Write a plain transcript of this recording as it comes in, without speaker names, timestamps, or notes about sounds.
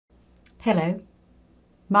Hello,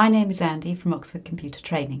 my name is Andy from Oxford Computer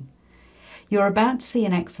Training. You're about to see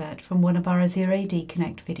an excerpt from one of our Azure AD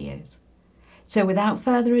Connect videos. So without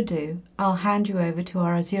further ado, I'll hand you over to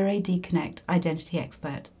our Azure AD Connect identity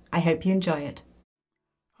expert. I hope you enjoy it.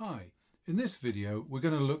 Hi, in this video we're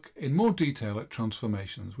going to look in more detail at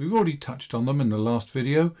transformations. We've already touched on them in the last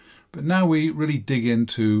video, but now we really dig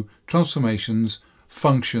into transformations,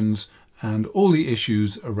 functions, and all the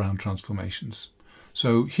issues around transformations.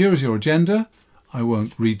 So here is your agenda. I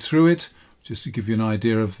won't read through it, just to give you an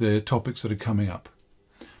idea of the topics that are coming up.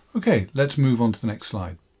 Okay, let's move on to the next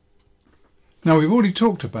slide. Now we've already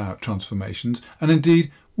talked about transformations, and indeed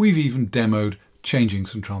we've even demoed changing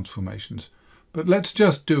some transformations. But let's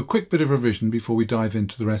just do a quick bit of revision before we dive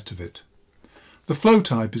into the rest of it. The flow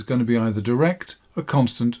type is going to be either direct, a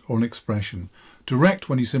constant, or an expression. Direct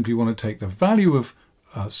when you simply want to take the value of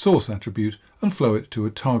a source attribute and flow it to a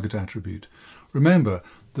target attribute. Remember,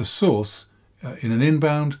 the source in an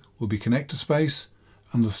inbound will be connector space,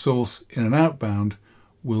 and the source in an outbound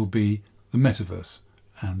will be the metaverse,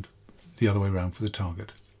 and the other way around for the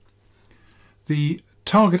target. The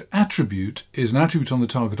target attribute is an attribute on the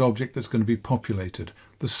target object that's going to be populated.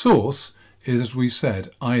 The source is, as we've said,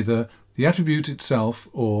 either the attribute itself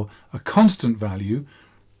or a constant value.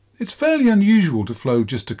 It's fairly unusual to flow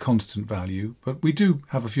just a constant value, but we do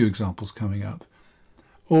have a few examples coming up.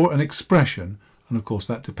 Or an expression, and of course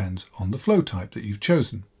that depends on the flow type that you've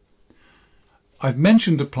chosen. I've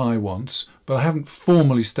mentioned apply once, but I haven't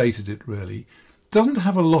formally stated it really. It doesn't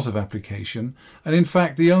have a lot of application, and in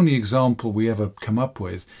fact the only example we ever come up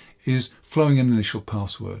with is flowing an initial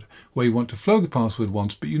password, where you want to flow the password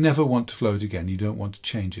once, but you never want to flow it again. You don't want to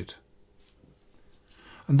change it.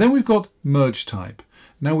 And then we've got merge type.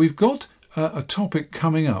 Now we've got a topic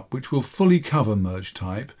coming up which will fully cover merge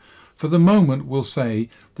type. For the moment we'll say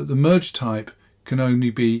that the merge type can only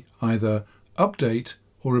be either update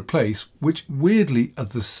or replace, which weirdly are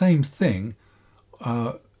the same thing.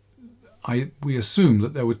 We assume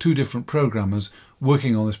that there were two different programmers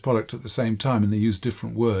working on this product at the same time and they use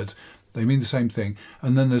different words. They mean the same thing.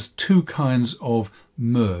 And then there's two kinds of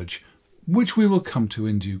merge, which we will come to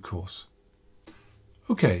in due course.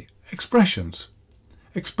 Okay, expressions.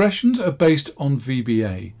 Expressions are based on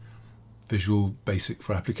VBA, Visual Basic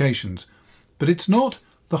for Applications, but it's not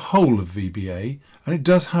the whole of VBA, and it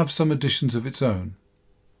does have some additions of its own.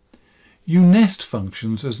 You nest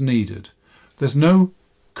functions as needed. There's no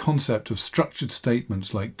concept of structured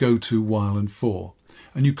statements like go to, while and for,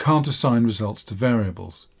 and you can't assign results to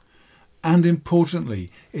variables. And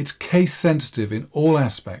importantly, it's case sensitive in all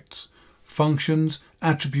aspects. Functions,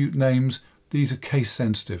 attribute names, these are case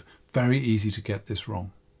sensitive. Very easy to get this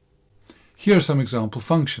wrong. Here are some example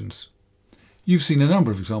functions. You've seen a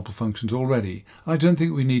number of example functions already. I don't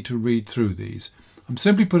think we need to read through these. I'm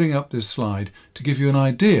simply putting up this slide to give you an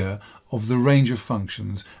idea of the range of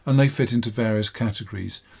functions, and they fit into various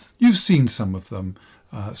categories. You've seen some of them,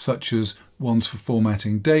 such as ones for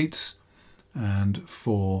formatting dates and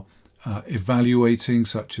for evaluating,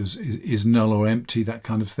 such as is null or empty, that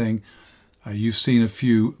kind of thing. You've seen a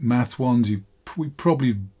few math ones. We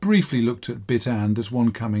probably briefly looked at bit and, there's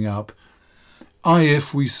one coming up.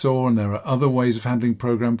 If we saw, and there are other ways of handling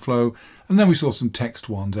program flow, and then we saw some text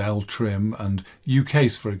ones, ltrim and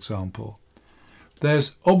ucase for example.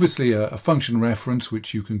 There's obviously a function reference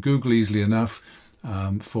which you can Google easily enough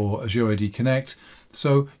for Azure AD Connect,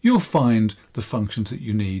 so you'll find the functions that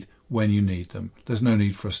you need when you need them. There's no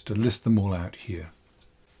need for us to list them all out here.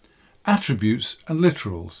 Attributes and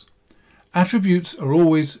literals. Attributes are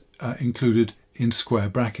always included in square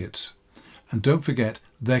brackets, and don't forget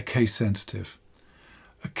they're case sensitive.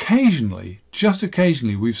 Occasionally, just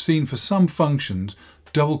occasionally, we've seen for some functions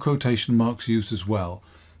double quotation marks used as well.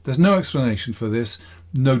 There's no explanation for this,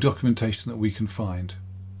 no documentation that we can find.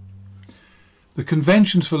 The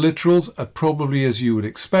conventions for literals are probably as you would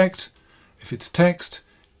expect. If it's text,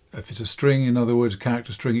 if it's a string, in other words a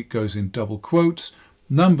character string, it goes in double quotes.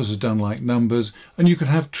 Numbers are done like numbers, and you can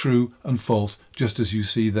have true and false just as you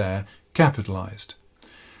see there, capitalized.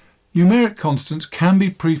 Numeric constants can be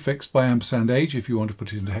prefixed by &h if you want to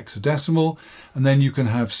put it into hexadecimal, and then you can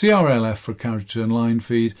have CRLF for character return line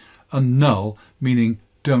feed, and null, meaning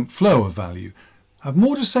don't flow a value. I have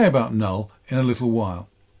more to say about null in a little while.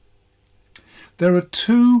 There are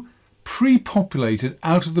two pre-populated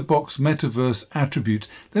out-of-the-box metaverse attributes.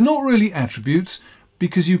 They're not really attributes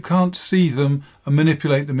because you can't see them and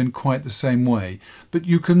manipulate them in quite the same way, but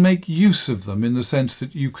you can make use of them in the sense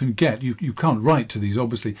that you can get, you can't write to these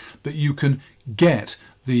obviously, but you can get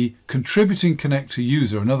the contributing connector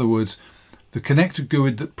user, in other words the connector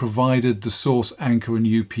GUID that provided the source, anchor and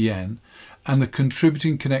UPN, and the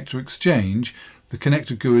contributing connector exchange, the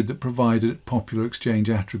connector GUID that provided popular exchange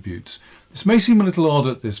attributes. This may seem a little odd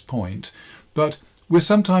at this point, but we're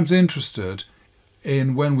sometimes interested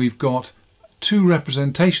in when we've got two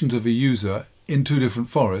representations of a user in two different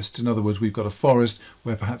forests. In other words, we've got a forest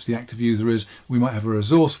where perhaps the active user is, we might have a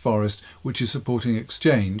resource forest which is supporting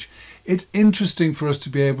exchange. It's interesting for us to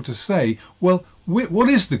be able to say, well, what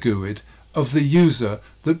is the GUID of the user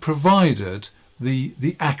that provided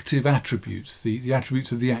the active attributes, the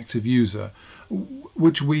attributes of the active user,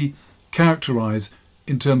 which we characterize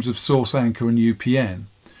in terms of source, anchor and UPN,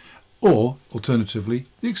 or alternatively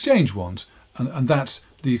the exchange ones, and that's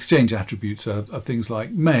the exchange attributes are things like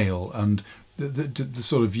mail and the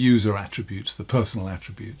sort of user attributes, the personal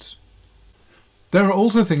attributes. There are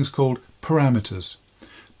also things called parameters.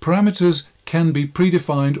 Parameters can be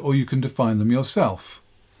predefined or you can define them yourself.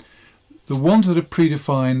 The ones that are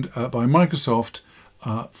predefined by Microsoft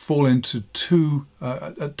fall into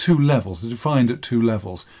at two levels. They're defined at two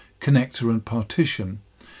levels, connector and partition.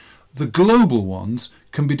 The global ones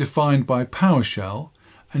can be defined by PowerShell,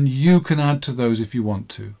 and you can add to those if you want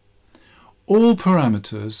to. All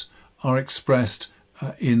parameters are expressed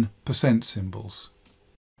in % symbols.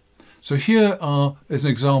 So here is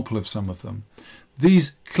an example of some of them.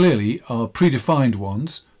 These clearly are predefined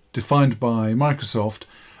ones, defined by Microsoft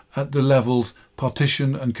at the levels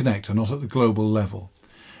partition and connector, not at the global level.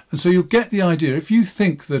 And so you'll get the idea. If you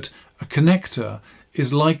think that a connector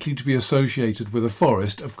is likely to be associated with a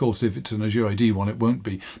forest, of course if it's an Azure AD one it won't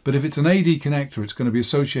be, but if it's an AD connector it's going to be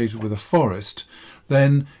associated with a forest,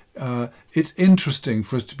 then it's interesting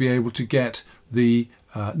for us to be able to get the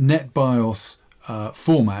NetBIOS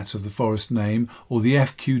format of the forest name or the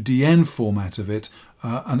FQDN format of it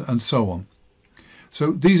and so on.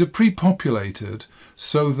 So these are pre-populated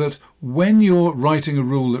so that when you're writing a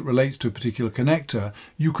rule that relates to a particular connector,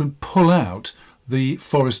 you can pull out the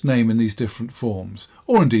forest name in these different forms,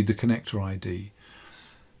 or indeed the connector ID.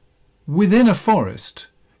 Within a forest,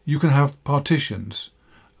 you can have partitions,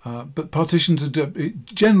 but partitions are,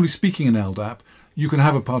 generally speaking in LDAP, you can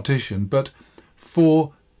have a partition, but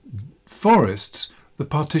for forests, the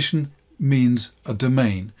partition means a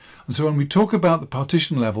domain. And so when we talk about the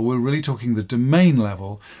partition level, we're really talking the domain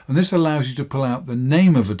level, and this allows you to pull out the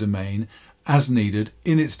name of a domain as needed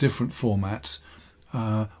in its different formats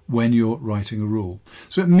when you're writing a rule.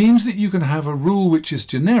 So it means that you can have a rule which is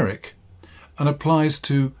generic and applies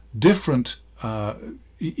to different,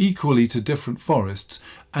 equally to different forests,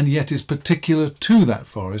 and yet is particular to that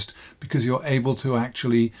forest because you're able to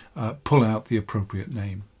actually pull out the appropriate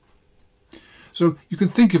name. So you can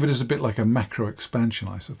think of it as a bit like a macro expansion,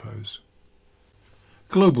 I suppose.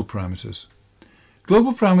 Global parameters.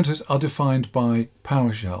 Global parameters are defined by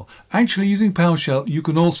PowerShell. Actually, using PowerShell, you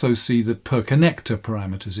can also see the per connector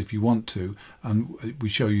parameters if you want to, and we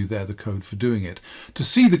show you there the code for doing it. To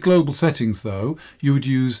see the global settings, though, you would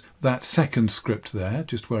use that second script there,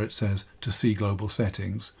 just where it says to see global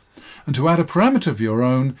settings. And to add a parameter of your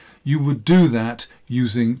own, you would do that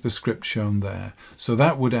using the script shown there. So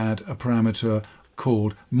that would add a parameter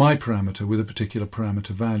called myParameter with a particular parameter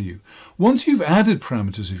value. Once you've added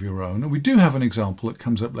parameters of your own, and we do have an example that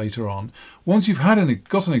comes up later on, once you've got an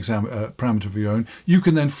parameter of your own, you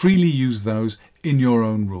can then freely use those in your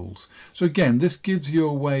own rules. So again, this gives you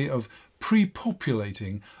a way of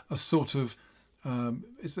pre-populating a sort of,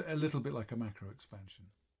 it's a little bit like a macro expansion.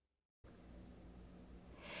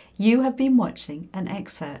 You have been watching an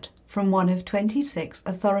excerpt from one of 26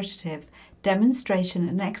 authoritative demonstration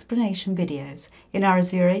and explanation videos in our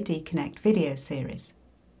Azure AD Connect video series.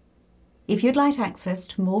 If you'd like access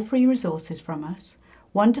to more free resources from us,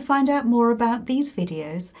 want to find out more about these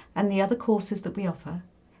videos and the other courses that we offer,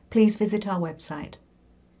 please visit our website.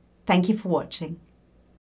 Thank you for watching.